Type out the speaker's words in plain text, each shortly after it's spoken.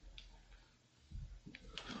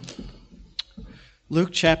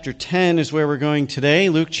Luke chapter 10 is where we're going today.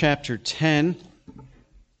 Luke chapter 10.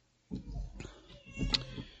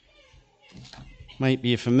 Might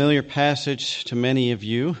be a familiar passage to many of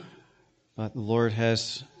you, but the Lord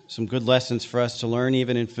has some good lessons for us to learn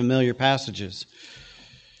even in familiar passages.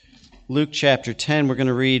 Luke chapter 10, we're going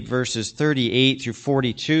to read verses 38 through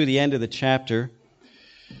 42, the end of the chapter.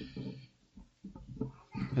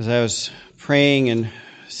 As I was praying and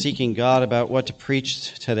seeking God about what to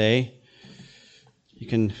preach today, you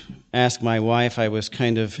can ask my wife. I was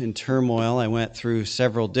kind of in turmoil. I went through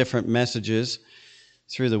several different messages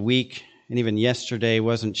through the week, and even yesterday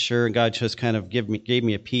wasn't sure. And God just kind of gave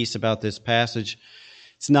me a peace about this passage.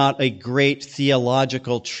 It's not a great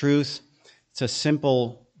theological truth. It's a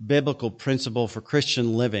simple biblical principle for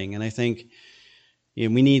Christian living, and I think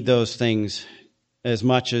we need those things as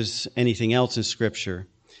much as anything else in Scripture.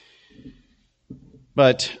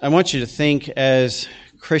 But I want you to think as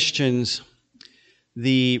Christians,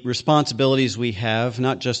 the responsibilities we have,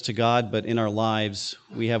 not just to God, but in our lives.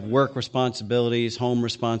 We have work responsibilities, home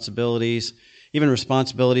responsibilities, even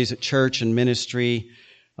responsibilities at church and ministry.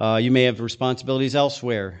 You may have responsibilities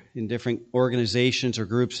elsewhere in different organizations or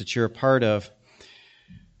groups that you're a part of.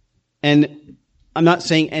 And I'm not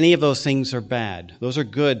saying any of those things are bad. Those are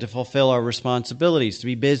good to fulfill our responsibilities, to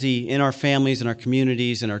be busy in our families, in our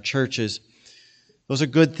communities, in our churches. Those are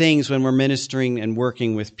good things when we're ministering and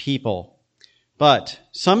working with people. But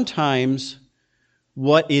sometimes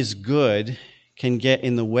what is good can get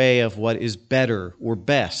in the way of what is better or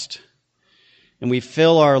best. And we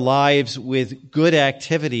fill our lives with good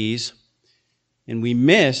activities, and we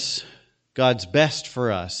miss God's best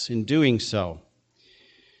for us in doing so.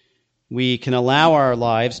 We can allow our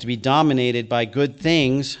lives to be dominated by good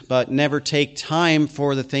things, but never take time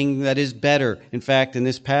for the thing that is better. In fact, in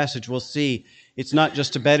this passage, we'll see it's not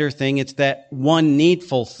just a better thing, it's that one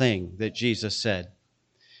needful thing that Jesus said.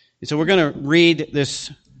 And so we're going to read this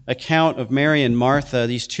account of Mary and Martha,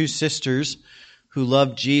 these two sisters who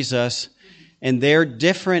loved Jesus, and their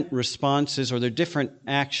different responses or their different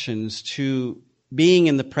actions to being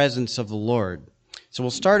in the presence of the Lord. So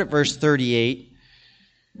we'll start at verse 38.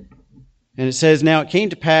 And it says, "Now it came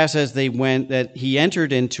to pass as they went that he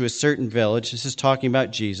entered into a certain village." This is talking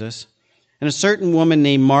about Jesus. "And a certain woman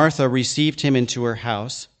named Martha received him into her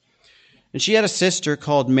house. And she had a sister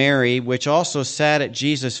called Mary, which also sat at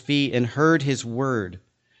Jesus' feet and heard his word.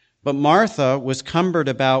 But Martha was cumbered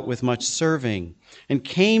about with much serving, and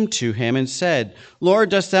came to him and said, Lord,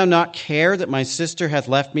 dost thou not care that my sister hath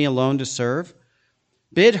left me alone to serve?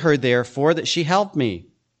 Bid her therefore that she help me.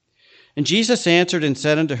 And Jesus answered and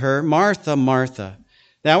said unto her, Martha, Martha,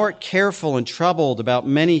 thou art careful and troubled about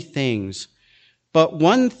many things, but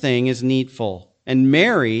one thing is needful, and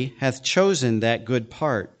Mary hath chosen that good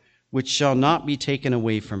part, which shall not be taken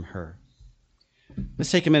away from her."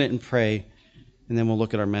 Let's take a minute and pray, and then we'll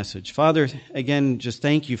look at our message. Father, again, just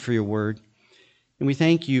thank you for your word, and we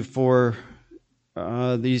thank you for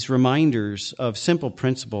these reminders of simple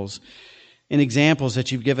principles and examples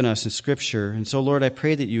that you've given us in Scripture. And so, Lord, I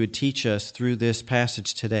pray that you would teach us through this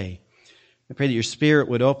passage today. I pray that your Spirit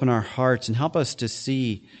would open our hearts and help us to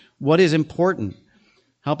see what is important.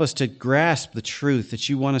 Help us to grasp the truth that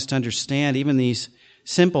you want us to understand, even these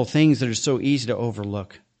simple things that are so easy to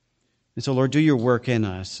overlook. And so, Lord, do your work in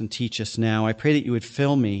us and teach us now. I pray that you would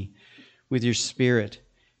fill me with your Spirit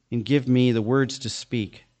and give me the words to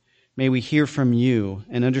speak. May we hear from you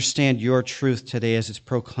and understand your truth today as it's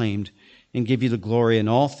proclaimed, and give you the glory in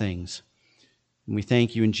all things. And we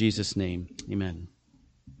thank you in Jesus' name. Amen.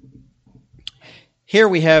 Here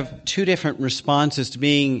we have two different responses to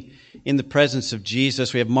being in the presence of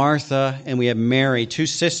Jesus. We have Martha and we have Mary, two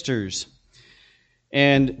sisters.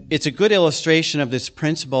 And it's a good illustration of this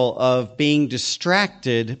principle of being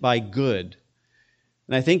distracted by good.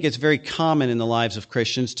 And I think it's very common in the lives of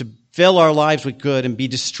Christians to fill our lives with good and be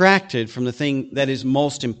distracted from the thing that is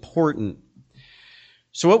most important.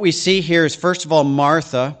 So what we see here is, first of all,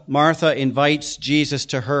 Martha. Martha invites Jesus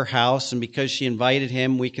to her house, and because she invited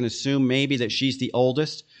him, we can assume maybe that she's the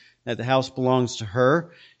oldest, that the house belongs to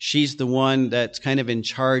her. She's the one that's kind of in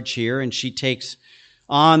charge here, and she takes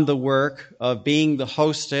on the work of being the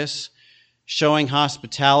hostess, showing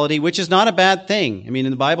hospitality, which is not a bad thing. I mean,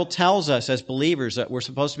 the Bible tells us as believers that we're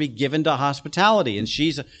supposed to be given to hospitality, and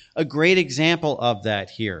she's a great example of that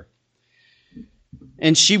here.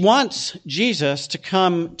 And she wants Jesus to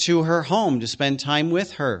come to her home to spend time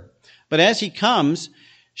with her. But as he comes,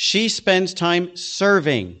 she spends time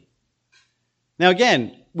serving. Now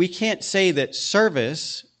again, we can't say that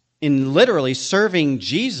service, in literally serving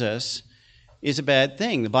Jesus, is a bad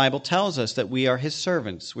thing. The Bible tells us that we are his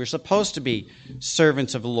servants. We're supposed to be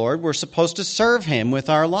servants of the Lord. We're supposed to serve him with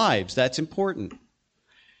our lives. That's important.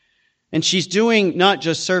 And she's doing not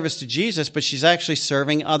just service to Jesus, but she's actually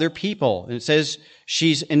serving other people. And it says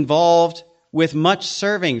she's involved with much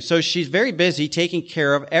serving. So she's very busy taking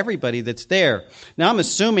care of everybody that's there. Now, I'm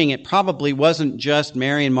assuming it probably wasn't just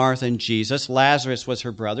Mary and Martha and Jesus. Lazarus was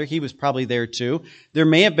her brother. He was probably there too. There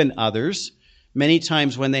may have been others. Many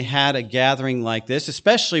times when they had a gathering like this,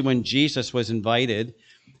 especially when Jesus was invited,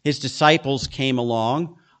 his disciples came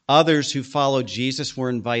along. Others who followed Jesus were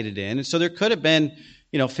invited in. And so there could have been,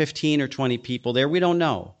 15 or 20 people there. We don't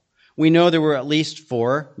know. We know there were at least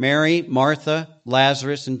 4, Mary, Martha,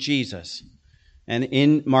 Lazarus, and Jesus, and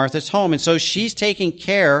in Martha's home. And so she's taking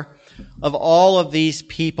care of all of these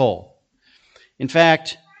people. In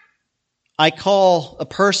fact, I call a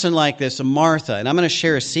person like this a Martha, and I'm going to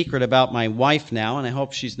share a secret about my wife now, and I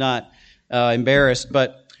hope she's not embarrassed,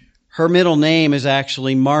 but her middle name is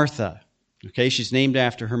actually Martha. Okay, she's named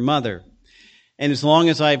after her mother. And as long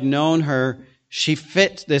as I've known her, she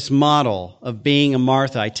fits this model of being a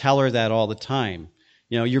Martha. I tell her that all the time.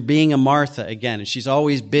 You're being a Martha again, and she's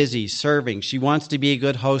always busy serving. She wants to be a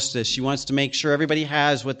good hostess. She wants to make sure everybody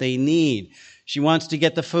has what they need. She wants to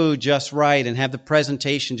get the food just right and have the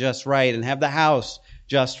presentation just right and have the house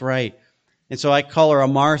just right. And so I call her a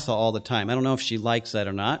Martha all the time. I don't know if she likes that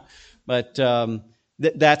or not, but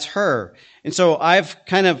that's her. And so I've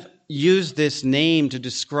kind of used this name to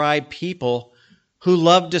describe people who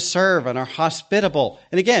love to serve and are hospitable.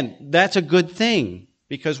 And again, that's a good thing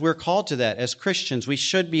because we're called to that as Christians. We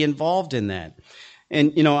should be involved in that.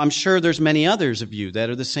 And, I'm sure there's many others of you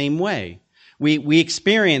that are the same way. We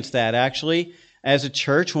experience that actually as a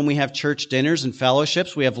church when we have church dinners and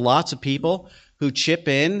fellowships. We have lots of people who chip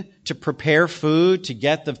in to prepare food, to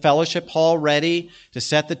get the fellowship hall ready, to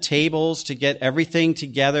set the tables, to get everything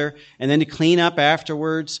together, and then to clean up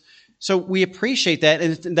afterwards. So we appreciate that,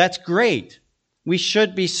 and that's great. We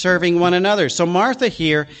should be serving one another. So Martha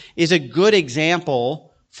here is a good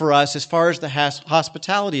example for us as far as the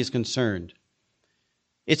hospitality is concerned.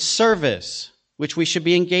 It's service, which we should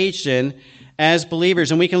be engaged in as believers.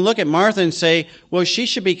 And we can look at Martha and say, well, she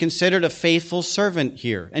should be considered a faithful servant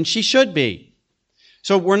here. And she should be.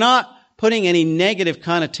 So we're not putting any negative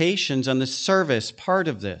connotations on the service part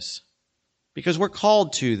of this, because we're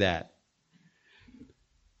called to that.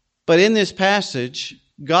 But in this passage,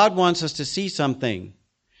 God wants us to see something.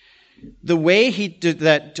 The way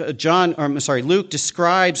Luke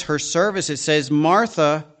describes her service, it says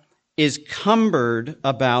Martha is cumbered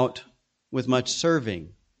about with much serving.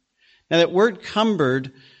 Now that word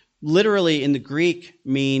cumbered literally in the Greek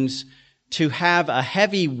means to have a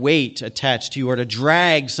heavy weight attached to you or to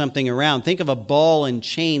drag something around. Think of a ball and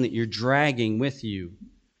chain that you're dragging with you.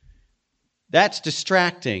 That's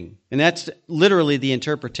distracting. And that's literally the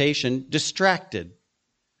interpretation, distracted.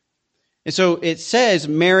 And so it says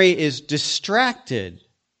Mary is distracted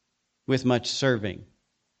with much serving.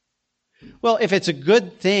 Well, if it's a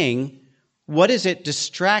good thing, what is it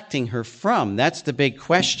distracting her from? That's the big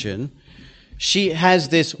question. She has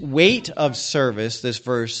this weight of service, this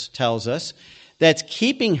verse tells us, that's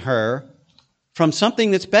keeping her from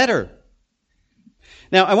something that's better.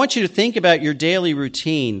 Now, I want you to think about your daily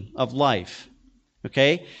routine of life,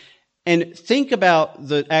 okay? And think about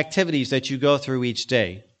the activities that you go through each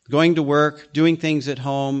day. Going to work, doing things at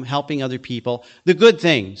home, helping other people, the good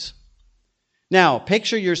things. Now,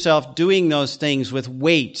 picture yourself doing those things with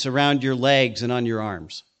weights around your legs and on your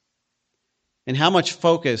arms. And how much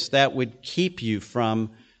focus that would keep you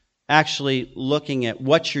from actually looking at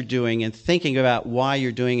what you're doing and thinking about why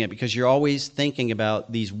you're doing it, because you're always thinking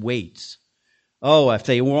about these weights. Oh, if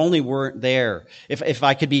they only weren't there. If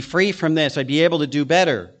I could be free from this, I'd be able to do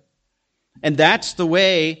better. And that's the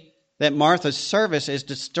way that Martha's service is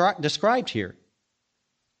described here.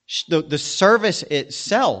 The service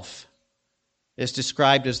itself is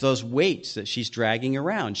described as those weights that she's dragging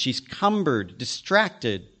around. She's cumbered,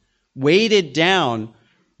 distracted, weighted down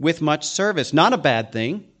with much service. Not a bad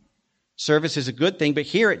thing. Service is a good thing, but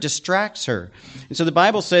here it distracts her. And so the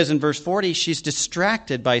Bible says in verse 40, she's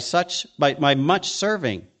distracted by much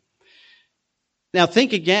serving. Now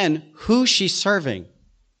think again, who she's serving.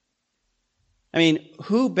 I mean,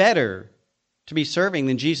 who better to be serving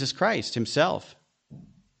than Jesus Christ himself?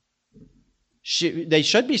 They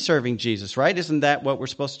should be serving Jesus, right? Isn't that what we're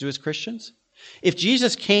supposed to do as Christians? If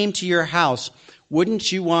Jesus came to your house,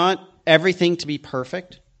 wouldn't you want everything to be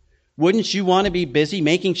perfect? Wouldn't you want to be busy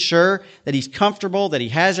making sure that he's comfortable, that he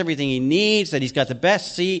has everything he needs, that he's got the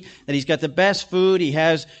best seat, that he's got the best food, he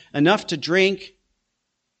has enough to drink?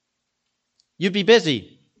 You'd be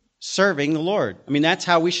busy. serving the Lord. I mean, that's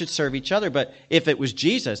how we should serve each other. But if it was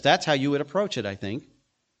Jesus, that's how you would approach it, I think,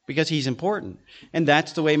 because he's important. And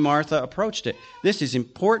that's the way Martha approached it. This is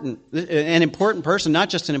important, an important person, not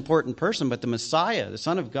just an important person, but the Messiah, the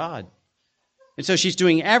Son of God. And so she's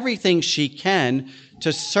doing everything she can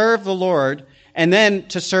to serve the Lord and then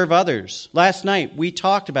to serve others. Last night, we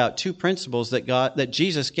talked about two principles that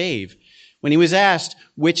Jesus gave when he was asked,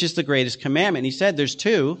 which is the greatest commandment? He said there's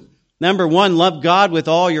two. Number one, love God with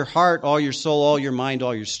all your heart, all your soul, all your mind,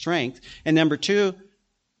 all your strength. And number two,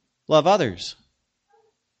 love others.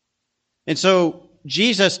 And so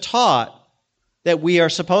Jesus taught that we are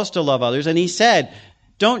supposed to love others. And he said,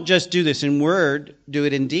 don't just do this in word, do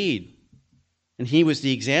it in deed. And he was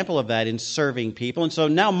the example of that in serving people. And so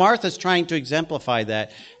now Martha's trying to exemplify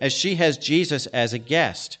that as she has Jesus as a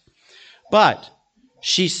guest. But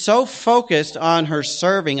she's so focused on her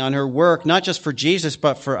serving, on her work, not just for Jesus,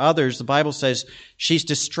 but for others. The Bible says she's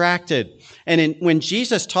distracted. And when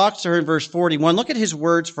Jesus talks to her in verse 41, look at his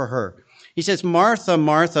words for her. He says, Martha,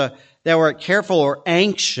 Martha, thou art careful or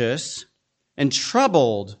anxious and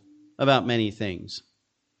troubled about many things.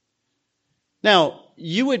 Now,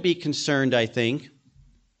 you would be concerned, I think,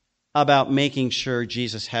 about making sure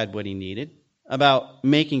Jesus had what he needed, about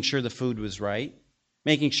making sure the food was right,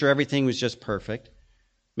 making sure everything was just perfect,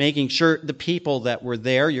 making sure the people that were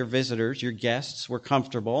there, your visitors, your guests, were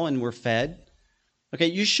comfortable and were fed. Okay,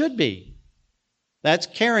 you should be. That's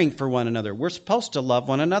caring for one another. We're supposed to love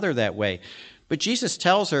one another that way. But Jesus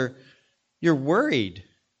tells her, you're worried.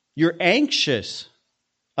 You're anxious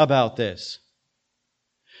about this.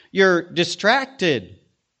 You're distracted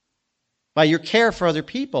by your care for other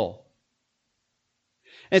people.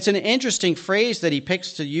 It's an interesting phrase that he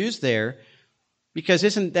picks to use there, because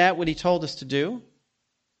isn't that what he told us to do?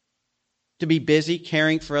 To be busy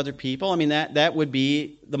caring for other people? I mean, that would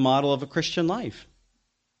be the model of a Christian life.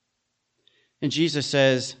 And Jesus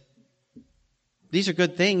says, these are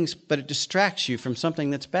good things, but it distracts you from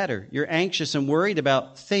something that's better. You're anxious and worried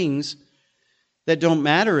about things that don't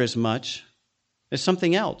matter as much as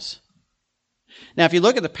something else. Now, if you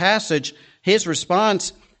look at the passage, his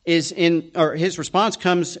response comes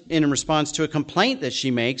in response to a complaint that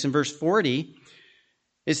she makes in verse 40.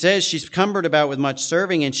 It says she's cumbered about with much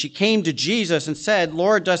serving, and she came to Jesus and said,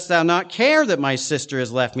 Lord, dost thou not care that my sister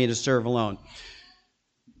has left me to serve alone?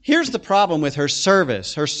 Here's the problem with her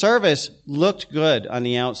service. Her service looked good on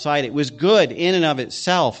the outside. It was good in and of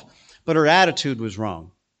itself, but her attitude was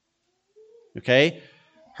wrong. Okay?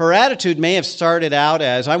 Her attitude may have started out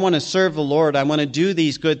as, I want to serve the Lord, I want to do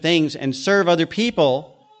these good things and serve other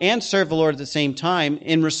people and serve the Lord at the same time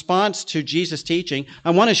in response to Jesus' teaching. I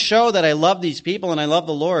want to show that I love these people and I love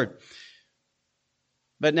the Lord.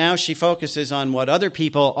 But now she focuses on what other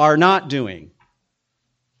people are not doing.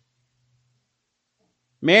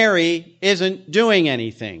 Mary isn't doing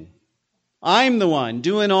anything. I'm the one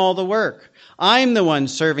doing all the work. I'm the one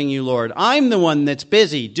serving you, Lord. I'm the one that's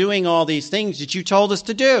busy doing all these things that you told us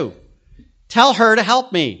to do. Tell her to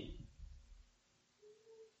help me.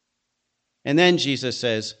 And then Jesus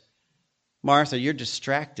says, Martha, you're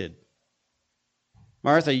distracted.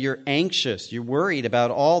 Martha, you're anxious. You're worried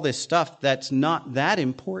about all this stuff that's not that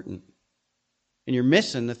important. And you're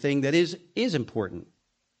missing the thing that is important.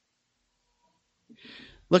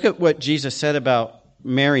 Look at what Jesus said about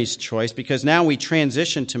Mary's choice, because now we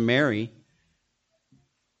transition to Mary.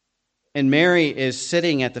 And Mary is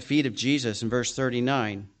sitting at the feet of Jesus in verse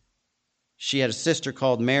 39. She had a sister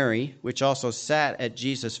called Mary, which also sat at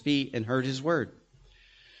Jesus' feet and heard his word.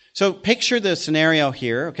 So picture the scenario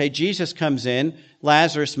here. Okay, Jesus comes in.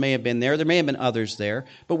 Lazarus may have been there. There may have been others there.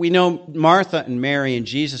 But we know Martha and Mary and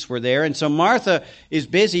Jesus were there. And so Martha is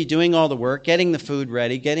busy doing all the work, getting the food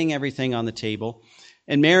ready, getting everything on the table.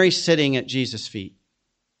 And Mary's sitting at Jesus' feet.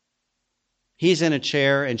 He's in a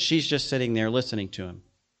chair, and she's just sitting there listening to him,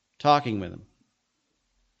 talking with him.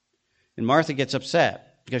 And Martha gets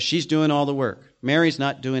upset because she's doing all the work. Mary's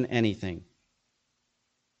not doing anything.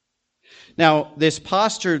 Now, this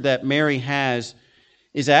posture that Mary has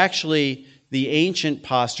is actually the ancient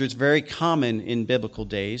posture. It's very common in biblical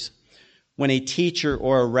days. When a teacher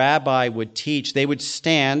or a rabbi would teach, they would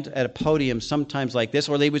stand at a podium sometimes like this,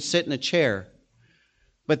 or they would sit in a chair.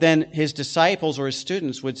 But then his disciples or his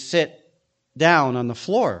students would sit down on the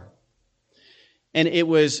floor. And it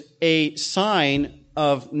was a sign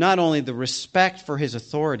of not only the respect for his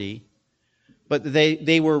authority, but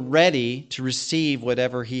they were ready to receive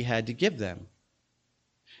whatever he had to give them.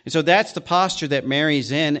 And so that's the posture that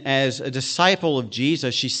Mary's in as a disciple of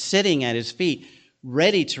Jesus. She's sitting at his feet,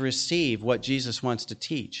 ready to receive what Jesus wants to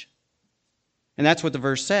teach. And that's what the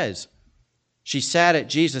verse says. She sat at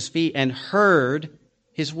Jesus' feet and heard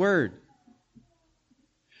His Word.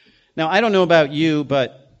 Now, I don't know about you,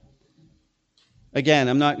 but again,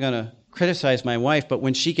 I'm not going to criticize my wife, but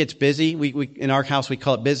when she gets busy, we in our house we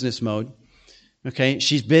call it business mode. Okay,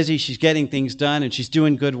 she's busy, she's getting things done, and she's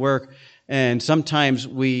doing good work. And sometimes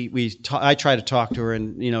I try to talk to her,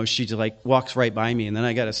 and she just like walks right by me, and then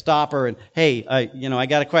I got to stop her and hey, I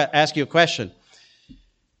got to ask you a question.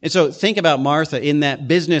 And so think about Martha in that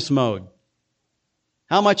business mode.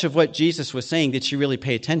 How much of what Jesus was saying did she really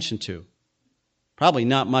pay attention to? Probably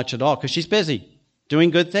not much at all, because she's busy doing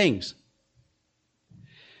good things.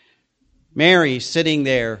 Mary sitting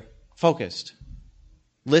there focused,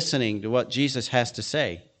 listening to what Jesus has to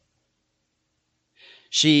say.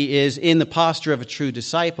 She is in the posture of a true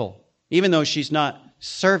disciple, even though she's not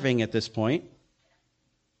serving at this point.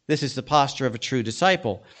 This is the posture of a true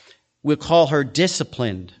disciple. We'll call her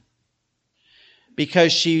disciplined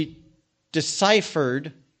because she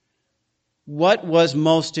deciphered what was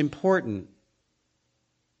most important.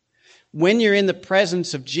 When you're in the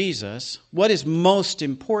presence of Jesus, what is most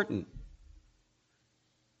important?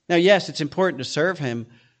 Now, yes, it's important to serve Him,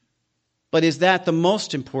 but is that the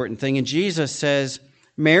most important thing? And Jesus says,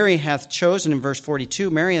 Mary hath chosen, in verse 42,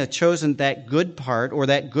 Mary hath chosen that good part, or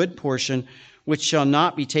that good portion, which shall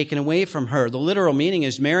not be taken away from her. The literal meaning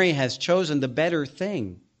is Mary has chosen the better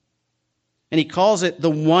thing. And he calls it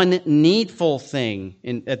the one needful thing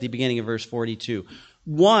at the beginning of verse 42.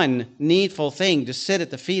 One needful thing, to sit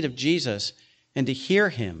at the feet of Jesus and to hear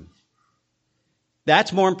Him.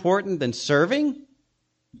 That's more important than serving?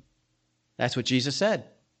 That's what Jesus said.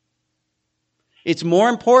 It's more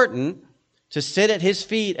important to sit at His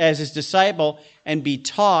feet as His disciple and be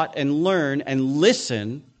taught and learn and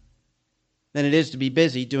listen than it is to be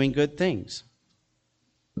busy doing good things.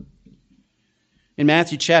 In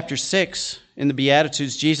Matthew chapter 6, in the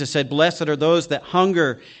Beatitudes, Jesus said, "Blessed are those that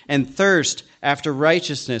hunger and thirst after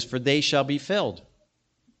righteousness, for they shall be filled."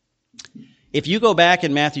 If you go back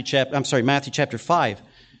in Matthew chapter 5,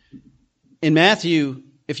 in Matthew,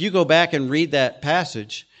 if you go back and read that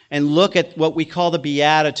passage and look at what we call the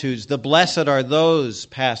Beatitudes, the blessed are those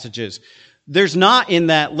passages, there's not in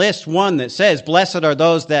that list one that says, blessed are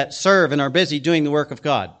those that serve and are busy doing the work of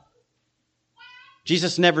God.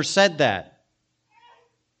 Jesus never said that.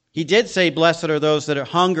 He did say, blessed are those that are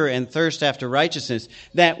hunger and thirst after righteousness,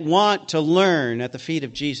 that want to learn at the feet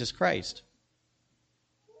of Jesus Christ.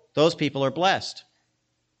 Those people are blessed.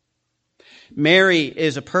 Mary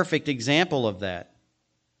is a perfect example of that.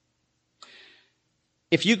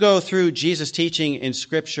 If you go through Jesus' teaching in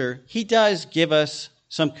Scripture, He does give us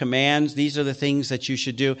some commands. These are the things that you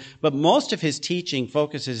should do. But most of His teaching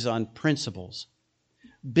focuses on principles,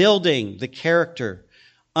 building the character,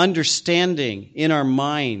 understanding in our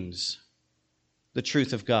minds the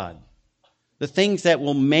truth of God, the things that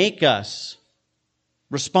will make us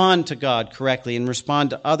respond to God correctly and respond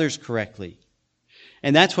to others correctly.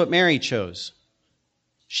 And that's what Mary chose.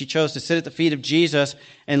 She chose to sit at the feet of Jesus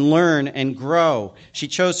and learn and grow. She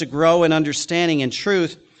chose to grow in understanding and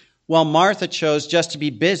truth, while Martha chose just to be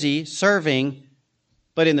busy serving,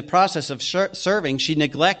 but in the process of serving, she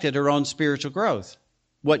neglected her own spiritual growth,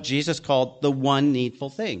 what Jesus called the one needful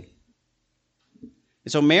thing.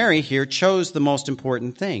 And so Mary here chose the most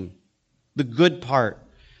important thing, the good part.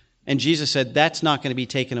 And Jesus said that's not going to be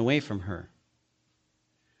taken away from her.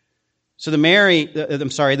 So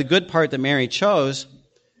the good part that Mary chose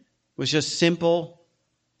was just simple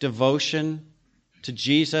devotion to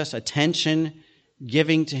Jesus, attention,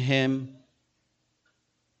 giving to Him,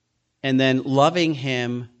 and then loving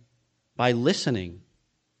Him by listening.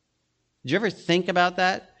 Did you ever think about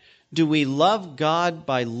that? Do we love God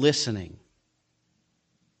by listening,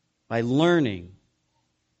 by learning,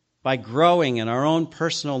 by growing in our own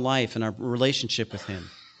personal life and our relationship with Him?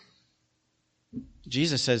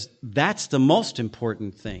 Jesus says that's the most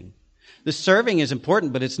important thing. The serving is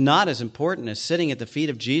important, but it's not as important as sitting at the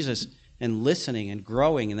feet of Jesus and listening and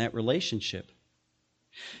growing in that relationship.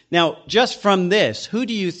 Now, just from this, who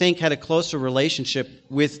do you think had a closer relationship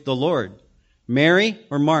with the Lord? Mary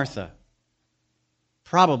or Martha?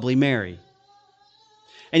 Probably Mary.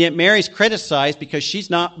 And yet Mary's criticized because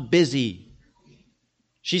she's not busy.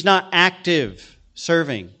 She's not active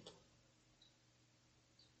serving.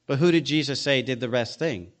 But who did Jesus say did the best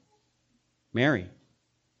thing? Mary.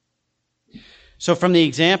 So from the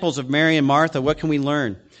examples of Mary and Martha, what can we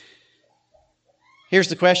learn? Here's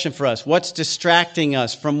the question for us. What's distracting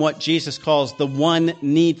us from what Jesus calls the one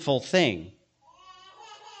needful thing?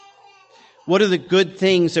 What are the good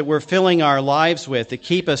things that we're filling our lives with that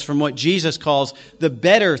keep us from what Jesus calls the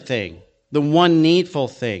better thing, the one needful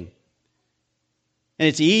thing? And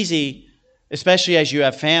it's easy especially as you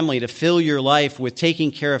have family, to fill your life with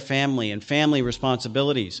taking care of family and family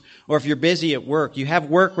responsibilities. Or if you're busy at work, you have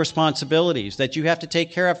work responsibilities that you have to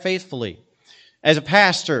take care of faithfully. As a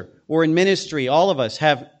pastor or in ministry, all of us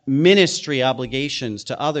have ministry obligations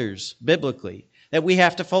to others biblically that we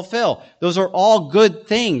have to fulfill. Those are all good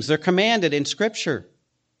things. They're commanded in Scripture.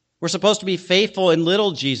 We're supposed to be faithful in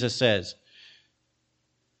little, Jesus says.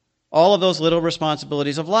 All of those little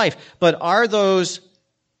responsibilities of life. But are those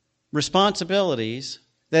responsibilities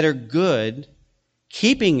that are good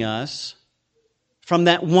keeping us from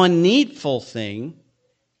that one needful thing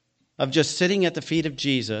of just sitting at the feet of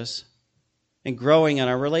Jesus and growing in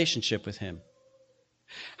our relationship with Him?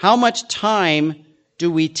 How much time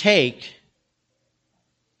do we take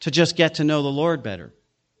to just get to know the Lord better?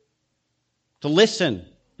 To listen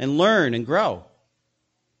and learn and grow?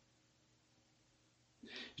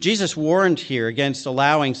 Jesus warned here against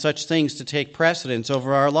allowing such things to take precedence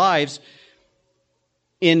over our lives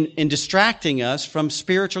in distracting us from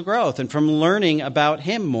spiritual growth and from learning about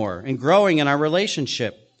Him more and growing in our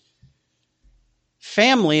relationship.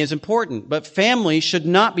 Family is important, but family should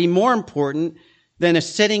not be more important than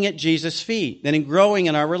sitting at Jesus' feet, than in growing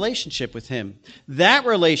in our relationship with Him. That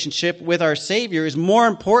relationship with our Savior is more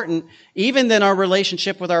important even than our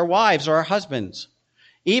relationship with our wives or our husbands.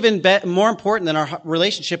 Even more important than our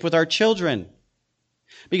relationship with our children.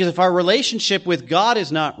 Because if our relationship with God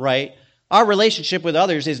is not right, our relationship with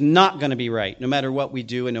others is not going to be right, no matter what we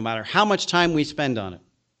do and no matter how much time we spend on it.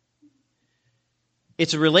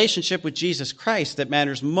 It's a relationship with Jesus Christ that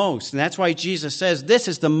matters most. And that's why Jesus says this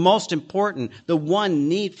is the most important, the one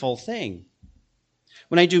needful thing.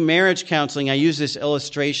 When I do marriage counseling, I use this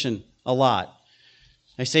illustration a lot.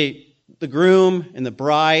 I say the groom and the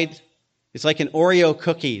bride, it's like an Oreo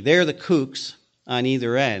cookie. They're the kooks on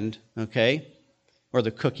either end, okay? Or the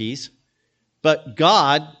cookies. But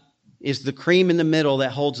God is the cream in the middle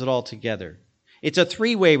that holds it all together. It's a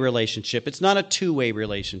three-way relationship. It's not a two-way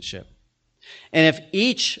relationship. And if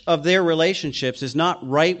each of their relationships is not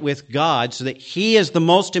right with God so that He is the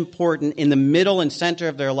most important in the middle and center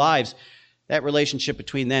of their lives, that relationship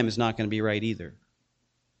between them is not going to be right either.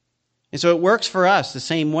 And so it works for us the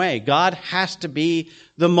same way. God has to be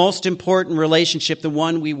the most important relationship, the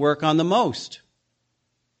one we work on the most.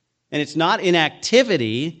 And it's not in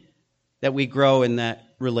activity that we grow in that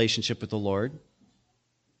relationship with the Lord.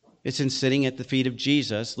 It's in sitting at the feet of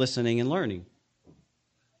Jesus, listening and learning.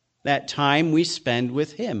 That time we spend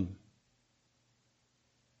with Him.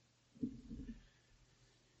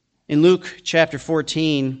 In Luke chapter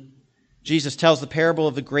 14, Jesus tells the parable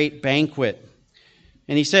of the great banquet.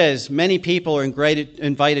 And He says, many people are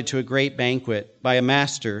invited to a great banquet by a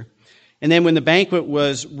master. And then when the banquet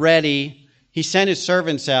was ready, He sent His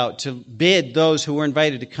servants out to bid those who were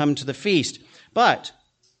invited to come to the feast. But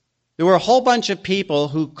there were a whole bunch of people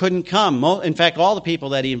who couldn't come. In fact, all the people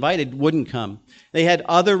that He invited wouldn't come. They had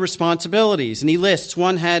other responsibilities. And He lists,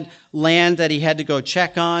 one had land that he had to go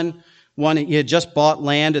check on. One, he had just bought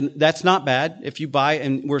land, and that's not bad. If you buy,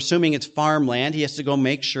 and we're assuming it's farmland, he has to go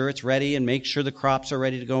make sure it's ready and make sure the crops are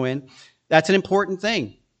ready to go in. That's an important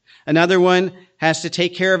thing. Another one has to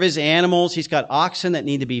take care of his animals. He's got oxen that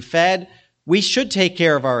need to be fed. We should take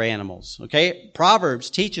care of our animals, okay? Proverbs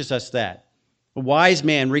teaches us that. A wise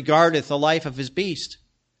man regardeth the life of his beast.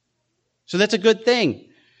 So that's a good thing.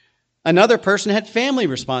 Another person had family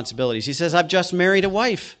responsibilities. He says, I've just married a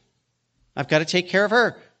wife. I've got to take care of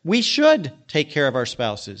her. We should take care of our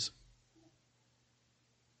spouses.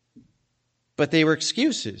 But they were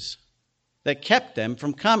excuses that kept them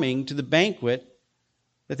from coming to the banquet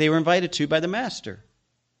that they were invited to by the master.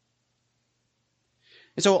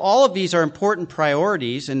 And so all of these are important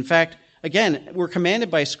priorities. In fact, again, we're commanded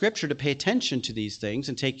by Scripture to pay attention to these things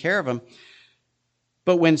and take care of them.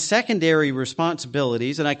 But when secondary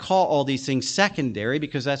responsibilities, and I call all these things secondary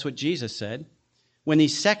because that's what Jesus said, when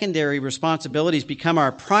these secondary responsibilities become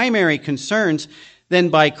our primary concerns, then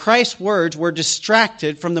by Christ's words, we're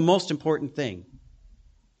distracted from the most important thing.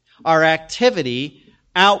 Our activity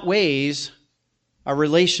outweighs our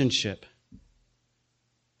relationship.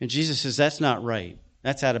 And Jesus says that's not right.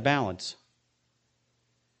 That's out of balance.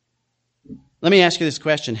 Let me ask you this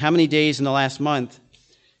question. How many days in the last month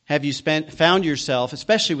have you found yourself,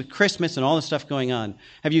 especially with Christmas and all this stuff going on,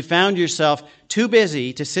 have you found yourself too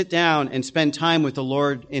busy to sit down and spend time with the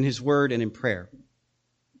Lord in His Word and in prayer?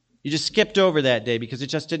 You just skipped over that day because it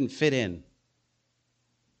just didn't fit in.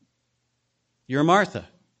 You're a Martha.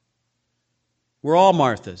 We're all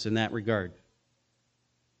Marthas in that regard.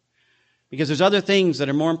 Because there's other things that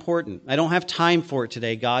are more important. I don't have time for it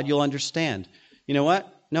today, God. You'll understand. You know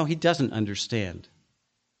what? No, He doesn't understand.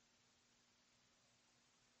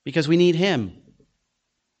 because we need Him.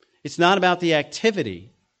 It's not about the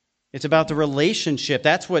activity. It's about the relationship.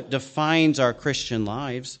 That's what defines our Christian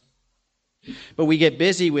lives. But we get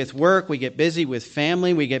busy with work, we get busy with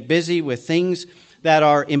family, we get busy with things that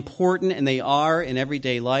are important, and they are in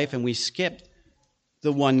everyday life, and we skip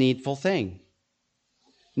the one needful thing.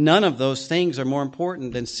 None of those things are more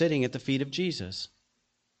important than sitting at the feet of Jesus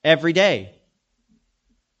every day,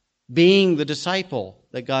 being the disciple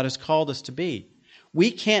that God has called us to be. We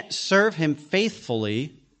can't serve Him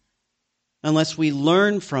faithfully unless we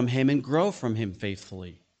learn from Him and grow from Him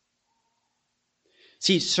faithfully.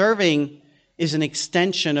 See, serving is an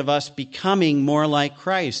extension of us becoming more like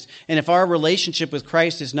Christ. And if our relationship with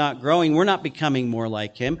Christ is not growing, we're not becoming more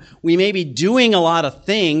like Him. We may be doing a lot of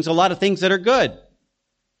things that are good,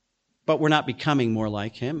 but we're not becoming more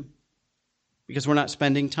like Him because we're not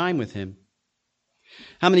spending time with Him.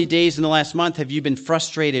 How many days in the last month have you been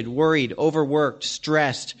frustrated, worried, overworked,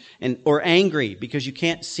 stressed, or angry because you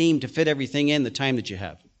can't seem to fit everything in the time that you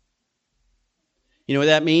have? You know what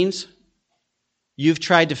that means? You've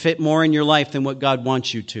tried to fit more in your life than what God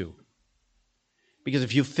wants you to. Because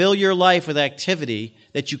if you fill your life with activity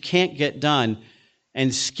that you can't get done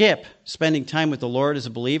and skip spending time with the Lord as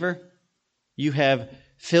a believer, you have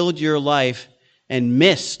filled your life and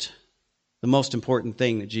missed the most important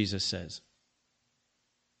thing that Jesus says.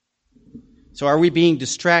 So are we being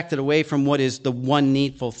distracted away from what is the one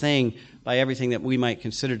needful thing by everything that we might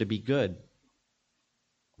consider to be good?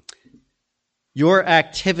 Your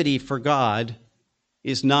activity for God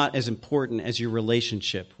is not as important as your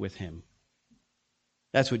relationship with Him.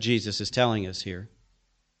 That's what Jesus is telling us here.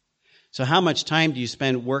 So how much time do you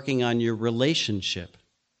spend working on your relationship?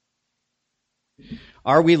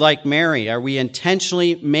 Are we like Mary? Are we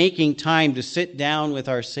intentionally making time to sit down with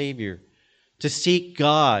our Savior, to seek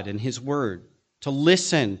God and His Word, to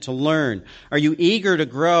listen, to learn? Are you eager to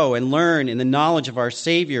grow and learn in the knowledge of our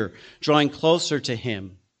Savior, drawing closer to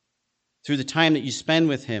Him through the time that you spend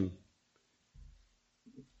with Him?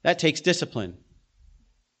 That takes discipline.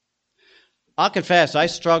 I'll confess, I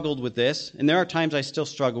struggled with this, and there are times I still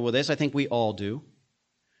struggle with this. I think we all do.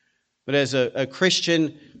 But as a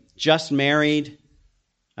Christian, just married,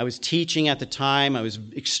 I was teaching at the time. I was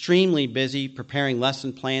extremely busy preparing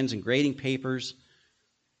lesson plans and grading papers,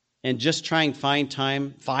 and just trying to find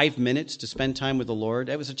time, 5 minutes to spend time with the Lord.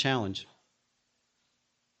 That was a challenge.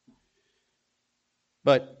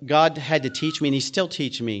 But God had to teach me, and He's still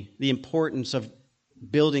teaching me, the importance of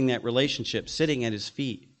building that relationship, sitting at His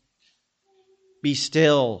feet. Be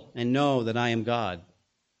still and know that I am God.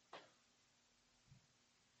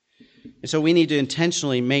 And so we need to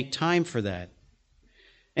intentionally make time for that.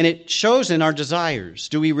 And it shows in our desires.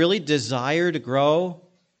 Do we really desire to grow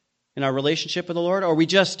in our relationship with the Lord? Or are we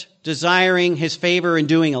just desiring His favor and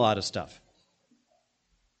doing a lot of stuff?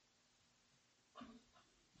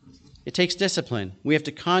 It takes discipline. We have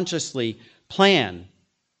to consciously plan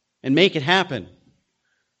and make it happen.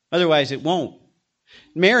 Otherwise, it won't.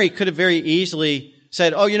 Mary could have very easily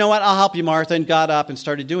said, oh, you know what, I'll help you, Martha, and got up and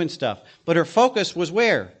started doing stuff. But her focus was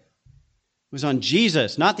where? It was on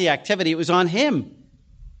Jesus, not the activity. It was on Him.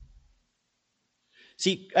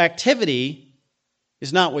 See, activity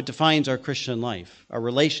is not what defines our Christian life. Our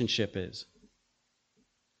relationship is.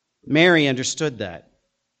 Mary understood that.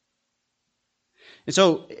 And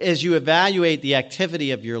so, as you evaluate the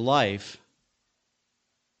activity of your life,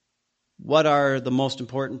 what are the most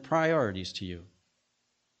important priorities to you?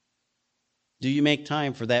 Do you make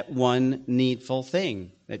time for that one needful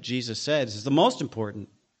thing that Jesus says is the most important?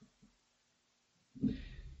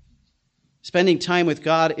 Spending time with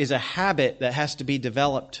God is a habit that has to be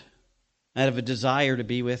developed out of a desire to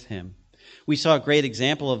be with Him. We saw a great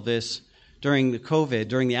example of this during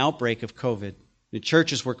the outbreak of COVID. The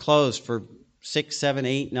churches were closed for 6, 7,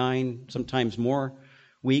 8, 9, sometimes more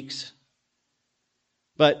weeks.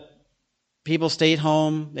 But people stayed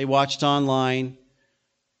home, they watched online,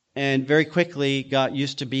 and very quickly got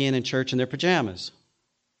used to being in church in their pajamas.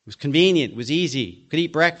 It was convenient, it was easy. Could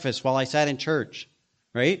eat breakfast while I sat in church,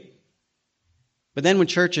 right? But then when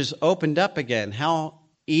churches opened up again, how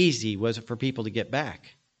easy was it for people to get back?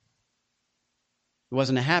 It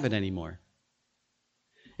wasn't a habit anymore.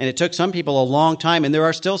 And it took some people a long time, and there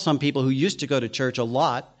are still some people who used to go to church a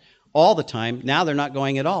lot, all the time. Now they're not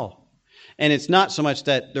going at all. And it's not so much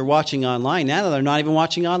that they're watching online. Now they're not even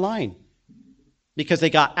watching online because they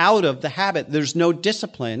got out of the habit. There's no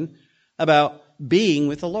discipline about being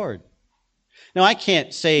with the Lord. Now, I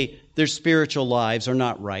can't say their spiritual lives are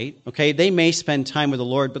not right, okay? They may spend time with the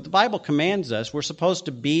Lord, but the Bible commands us, we're supposed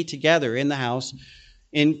to be together in the house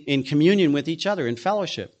in communion with each other, in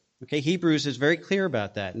fellowship. Okay, Hebrews is very clear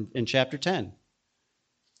about that in chapter 10.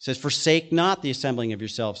 It says, forsake not the assembling of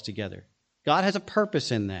yourselves together. God has a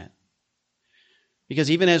purpose in that. Because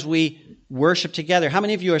even as we worship together, how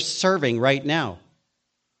many of you are serving right now?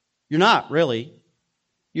 You're not, really.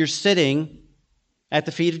 You're sitting at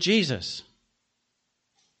the feet of Jesus.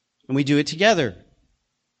 And we do it together.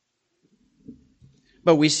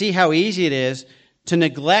 But we see how easy it is to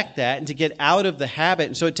neglect that and to get out of the habit.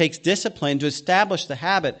 And so it takes discipline to establish the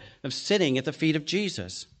habit of sitting at the feet of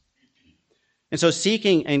Jesus. And so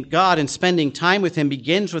seeking and God and spending time with Him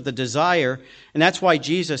begins with a desire. And that's why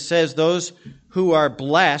Jesus says those who are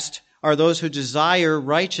blessed are those who desire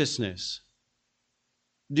righteousness.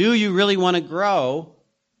 Do you really want to grow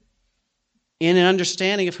in an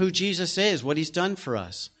understanding of who Jesus is, what He's done for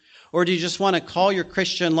us? Or do you just want to call your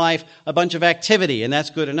Christian life a bunch of activity and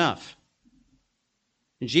that's good enough?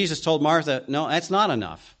 And Jesus told Martha, no, that's not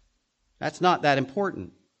enough. That's not that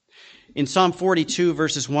important. In Psalm 42,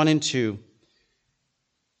 verses 1 and 2,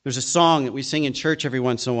 there's a song that we sing in church every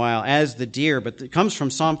once in a while, As the Deer, but it comes from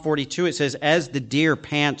Psalm 42. It says, As the deer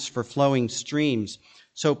pants for flowing streams,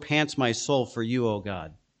 so pants my soul for you, O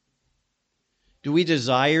God. Do we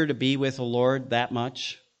desire to be with the Lord that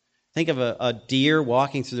much? Think of a deer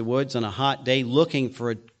walking through the woods on a hot day, looking for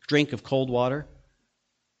a drink of cold water,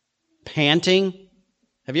 panting.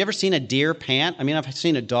 Have you ever seen a deer pant? I mean, I've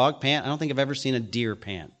seen a dog pant. I don't think I've ever seen a deer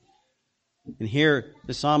pant. And here,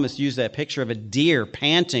 the psalmist used that picture of a deer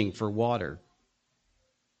panting for water.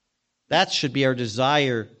 That should be our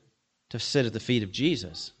desire to sit at the feet of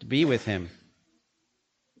Jesus, to be with Him.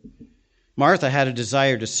 Martha had a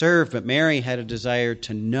desire to serve, but Mary had a desire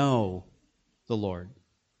to know the Lord.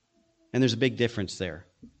 And there's a big difference there.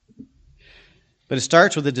 But it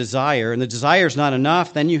starts with a desire, and the desire is not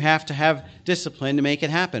enough. Then you have to have discipline to make it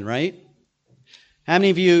happen, right? How many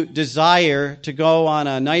of you desire to go on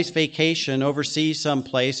a nice vacation overseas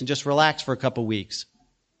someplace and just relax for a couple weeks?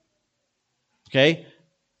 Okay?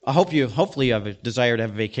 Hopefully you have a desire to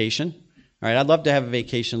have a vacation. All right, I'd love to have a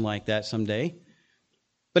vacation like that someday.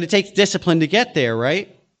 But it takes discipline to get there,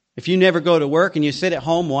 right? If you never go to work and you sit at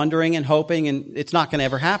home wondering and hoping, and it's not going to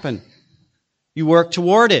ever happen. You work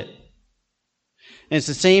toward it. And it's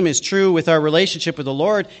the same is true with our relationship with the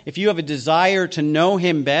Lord. If you have a desire to know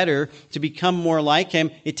Him better, to become more like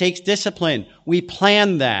Him, it takes discipline. We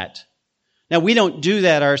plan that. Now, we don't do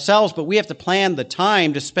that ourselves, but we have to plan the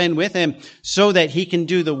time to spend with Him so that He can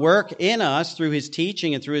do the work in us through His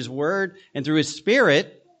teaching and through His Word and through His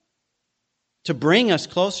Spirit to bring us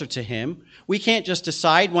closer to Him. We can't just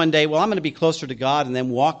decide one day, well, I'm going to be closer to God and then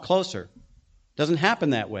walk closer. It doesn't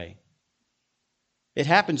happen that way. It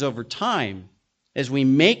happens over time as we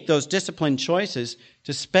make those disciplined choices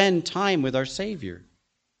to spend time with our Savior.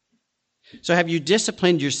 So have you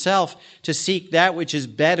disciplined yourself to seek that which is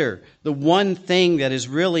better, the one thing that is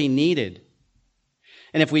really needed?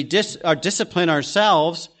 And if we discipline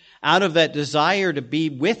ourselves out of that desire to be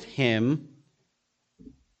with Him,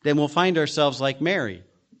 then we'll find ourselves like Mary,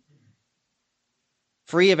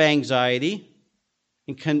 free of anxiety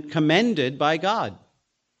and commended by God.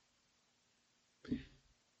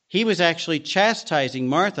 He was actually chastising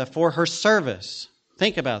Martha for her service.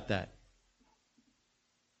 Think about that.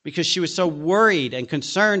 Because she was so worried and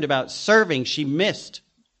concerned about serving, she missed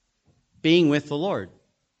being with the Lord.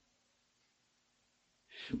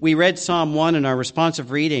 We read Psalm 1 in our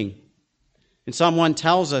responsive reading. And Psalm 1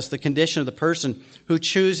 tells us the condition of the person who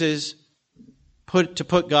chooses to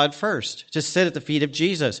put God first, to sit at the feet of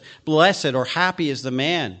Jesus. Blessed or happy is the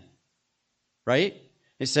man. Right?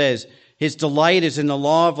 It says, his delight is in the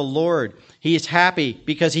law of the Lord. He is happy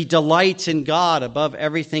because he delights in God above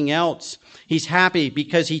everything else. He's happy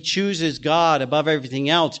because he chooses God above everything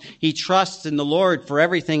else. He trusts in the Lord for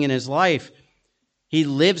everything in his life. He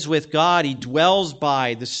lives with God. He dwells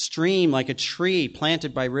by the stream like a tree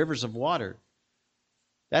planted by rivers of water.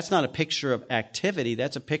 That's not a picture of activity.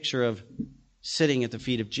 That's a picture of sitting at the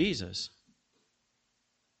feet of Jesus.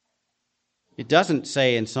 It doesn't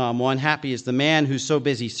say in Psalm 1, happy is the man who's so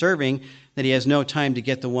busy serving that he has no time to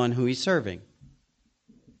get the one who he's serving.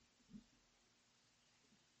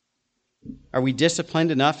 Are we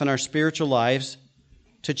disciplined enough in our spiritual lives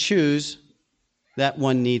to choose that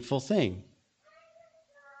one needful thing?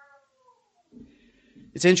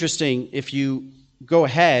 It's interesting, if you go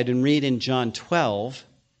ahead and read in John 12,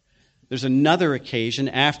 there's another occasion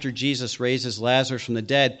after Jesus raises Lazarus from the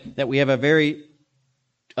dead that we have a very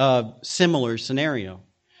similar scenario.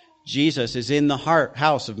 Jesus is in the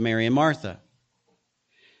house of Mary and Martha.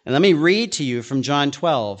 And let me read to you from John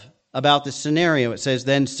 12 about the scenario. It says,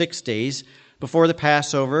 then 6 days before the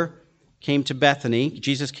Passover came to Bethany,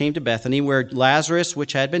 Jesus came to Bethany, where Lazarus,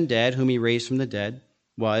 which had been dead, whom he raised from the dead,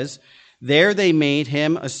 was. There they made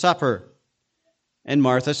him a supper, and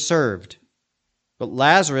Martha served. But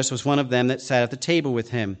Lazarus was one of them that sat at the table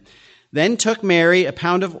with him. Then took Mary a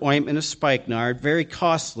pound of ointment of spikenard, very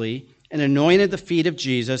costly, and anointed the feet of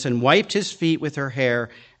Jesus, and wiped his feet with her hair,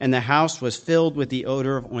 and the house was filled with the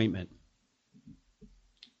odor of ointment.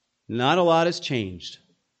 Not a lot has changed.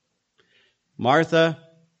 Martha,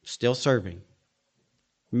 still serving.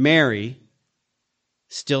 Mary,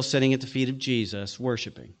 still sitting at the feet of Jesus,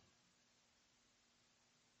 worshiping.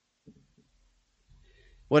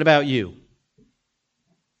 What about you?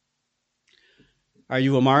 Are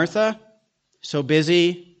you a Martha, so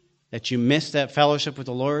busy that you miss that fellowship with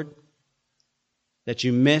the Lord? That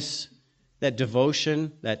you miss that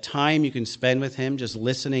devotion, that time you can spend with him just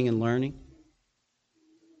listening and learning?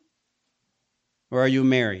 Or are you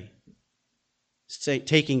Mary,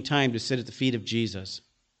 taking time to sit at the feet of Jesus?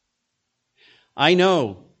 I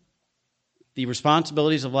know the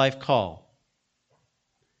responsibilities of life call,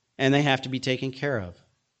 and they have to be taken care of.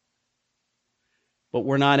 But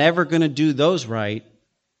we're not ever going to do those right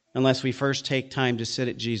unless we first take time to sit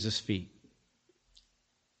at Jesus' feet.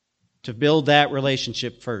 To build that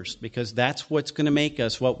relationship first, because that's what's going to make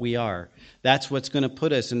us what we are. That's what's going to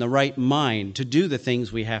put us in the right mind to do the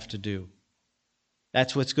things we have to do.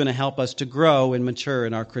 That's what's going to help us to grow and mature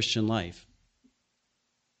in our Christian life.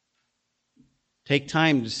 Take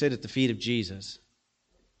time to sit at the feet of Jesus.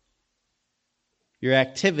 Your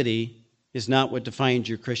activity is not what defines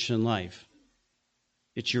your Christian life.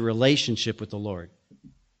 It's your relationship with the Lord.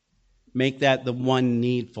 Make that the one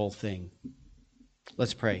needful thing.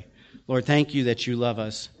 Let's pray. Lord, thank you that you love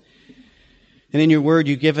us. And in your word,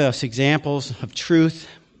 you give us examples of truth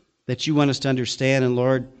that you want us to understand. And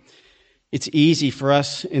Lord, it's easy for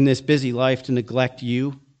us in this busy life to neglect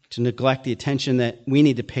you, to neglect the attention that we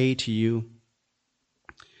need to pay to you,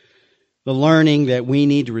 the learning that we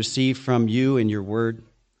need to receive from you and your word,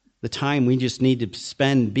 the time we just need to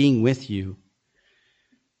spend being with you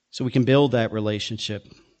so we can build that relationship.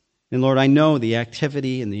 And Lord, I know the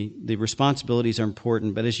activity and the responsibilities are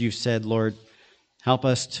important, but as you've said, Lord, help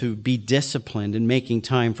us to be disciplined in making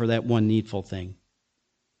time for that one needful thing.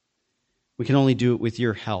 We can only do it with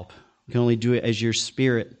your help. We can only do it as your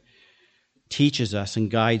Spirit teaches us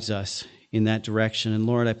and guides us in that direction. And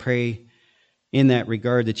Lord, I pray in that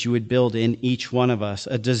regard that you would build in each one of us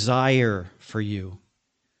a desire for you.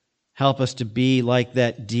 Help us to be like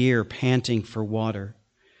that deer panting for water,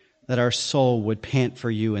 that our soul would pant for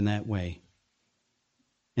you in that way.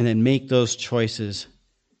 And then make those choices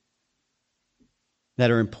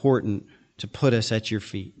that are important to put us at your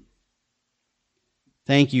feet.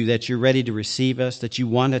 Thank you that you're ready to receive us, that you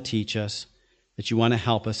want to teach us, that you want to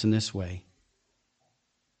help us in this way.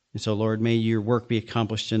 And so, Lord, may your work be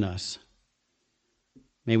accomplished in us.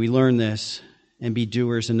 May we learn this and be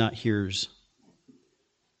doers and not hearers,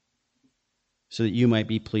 so that you might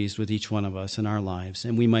be pleased with each one of us in our lives,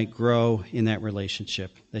 and we might grow in that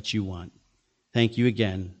relationship that you want. Thank you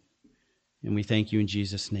again, and we thank you in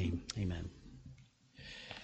Jesus' name. Amen.